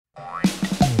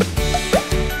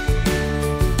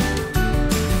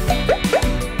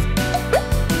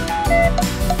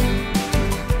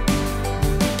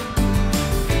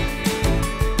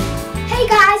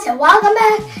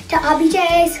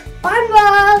Abhijay's Fun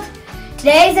World.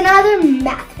 Today's another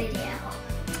math video.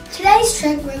 Today's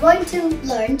trick we're going to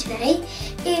learn today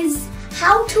is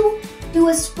how to do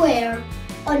a square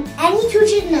on any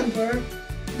two-digit number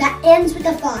that ends with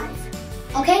a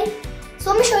 5. Okay?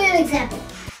 So let me show you an example.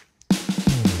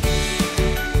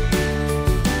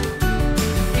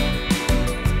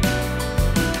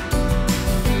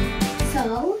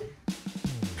 So,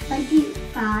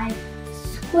 25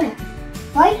 squared,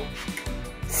 right?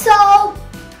 So,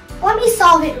 let me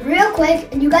solve it real quick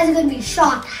and you guys are going to be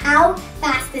shocked how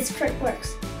fast this trick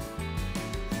works.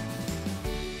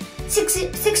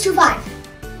 625.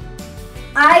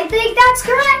 I think that's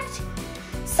correct.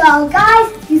 So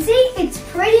guys, you see, it's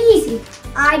pretty easy.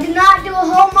 I do not do a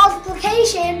whole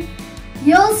multiplication.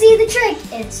 You'll see the trick.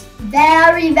 It's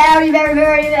very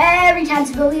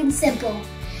times a billion simple.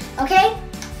 Okay?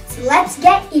 So let's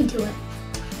get into it.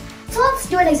 So let's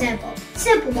do an example.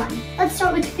 Simple one. Let's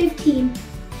start with 15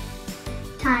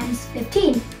 times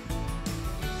 15.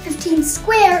 15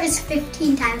 square is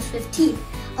 15 times 15.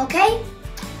 Okay?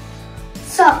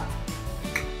 So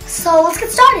let's get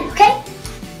started, okay?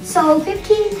 So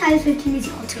 15 times 15 is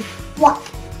equal to 1.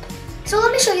 So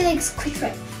let me show you this quick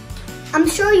trick. I'm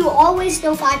sure you always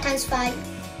know 5 times 5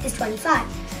 is 25.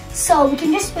 So we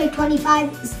can just make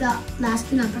 25 is the last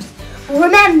two numbers.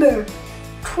 Remember,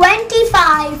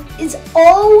 25 is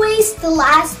always the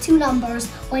last two numbers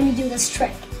when you do this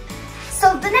trick.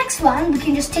 So the next one, we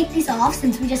can just take these off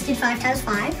since we just did 5 times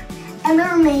 5. And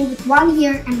we'll remain with 1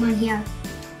 here and 1 here.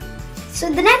 So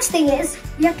the next thing is,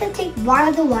 you have to take one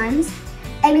of the ones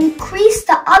and increase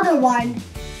the other one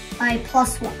by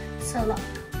 +1. So look,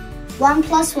 1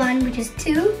 plus 1, which is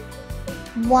 2,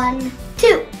 1,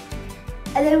 2.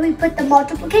 And then we put the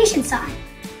multiplication sign.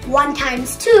 1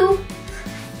 times 2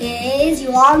 is,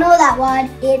 you all know that one,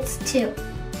 it's 2.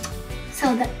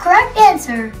 So the correct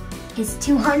answer is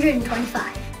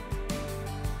 225.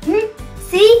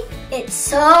 See? It's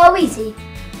so easy.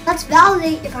 Let's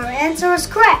validate if our answer is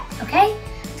correct, okay?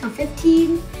 So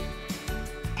 15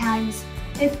 times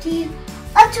 15.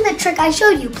 Let's do the trick I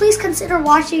showed you. Please consider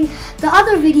watching the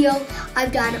other video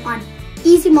I've done on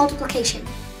easy multiplication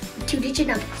with two-digit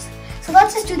numbers. So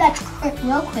let's just do that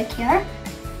real quick here.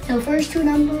 So first two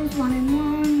numbers, 1 and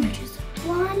 1, which is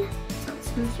 1. So it's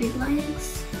those 3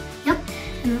 blanks. Yep.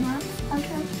 And then let's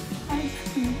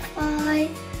 5 and 5.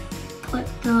 Put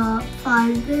the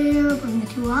 5 there, bring the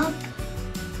 2 up.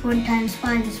 1 times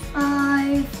 5 is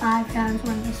 5. 5 times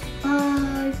 1 is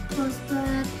 5. Plus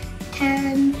that,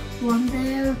 10. 1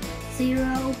 there.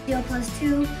 0. 0 plus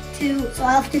 2. 2. So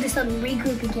I'll have to do this on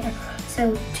regrouping here.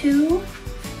 So 2,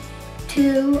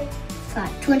 2,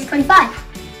 5. 225.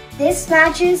 This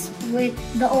matches with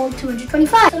the old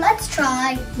 225. So let's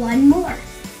try one more.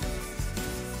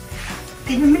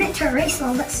 Give me a minute to erase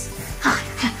all this.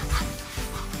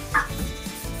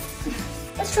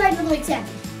 Let's try another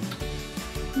example.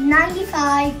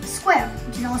 95 squared,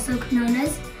 which is also known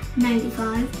as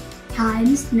 95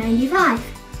 times 95.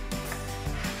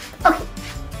 Okay,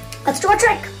 let's do a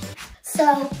trick.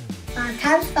 So 5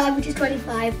 times 5, which is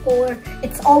 25, or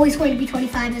it's always going to be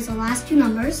 25 as the last two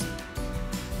numbers.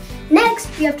 Next,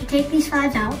 we have to take these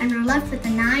 5s out, and we're left with a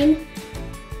 9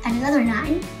 and another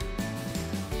 9.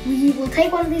 We will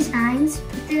take one of these 9s,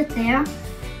 put it there,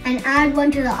 and add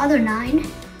 1 to the other 9,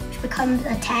 which becomes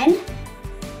a 10.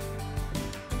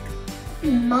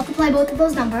 Multiply both of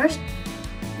those numbers,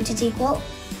 which is equal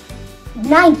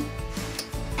 90.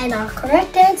 And our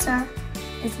correct answer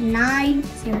is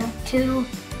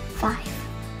 9025.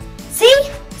 See?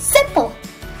 Simple.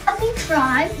 Let me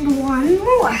try one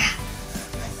more.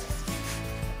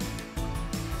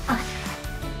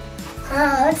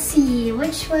 Let's see,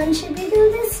 which one should we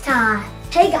do this time?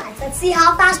 Hey guys, let's see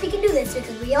how fast we can do this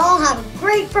because we all have a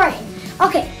great brain.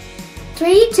 Okay,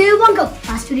 3, 2, 1, go.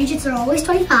 Last two digits are always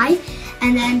 25.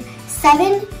 And then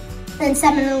 7, then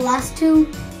 7 are the last two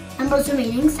numbers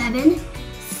remaining. 7,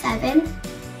 7,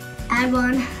 add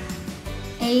 1,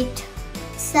 8,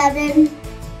 7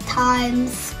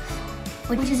 times,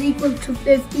 which is equal to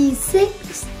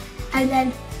 56. And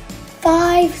then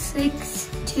 5, 6,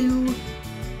 2, 5.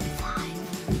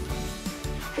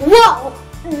 Whoa,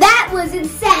 that was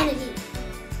insanity.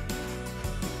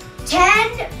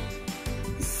 10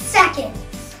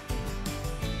 seconds.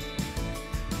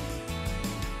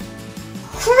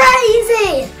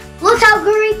 Crazy! Look how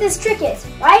great this trick is,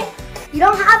 right? You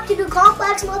don't have to do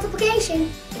complex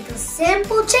multiplication. It's a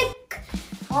simple trick.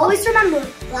 Always remember,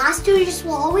 the last two digits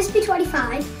will always be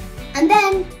 25, and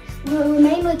then we'll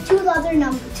remain with two of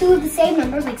the same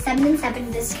numbers, like 7 and 7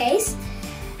 in this case.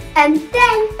 And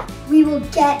then we will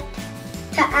get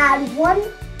to add 1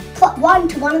 1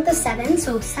 to one of the 7,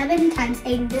 so 7 times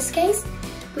 8 in this case,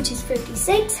 which is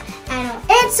 56, and our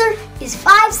answer is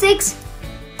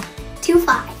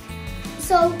 5625.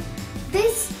 So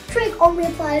this trick only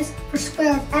applies for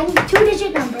square of any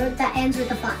 2-digit number that ends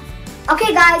with a 5.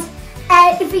 Okay guys,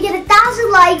 and if we get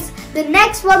 1,000 likes, the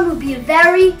next one will be a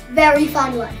very, very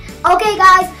fun one. Okay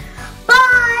guys,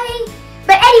 bye!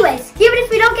 But anyways, even if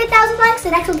we don't get 1,000 likes,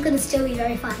 the next one's gonna still be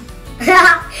very fun.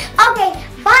 Okay,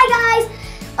 bye guys!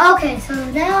 Okay, so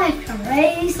now I have to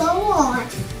race a lot.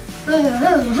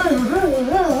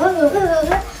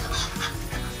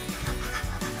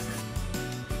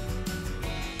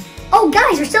 Oh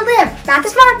guys, you're still there. Math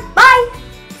is fun. Bye!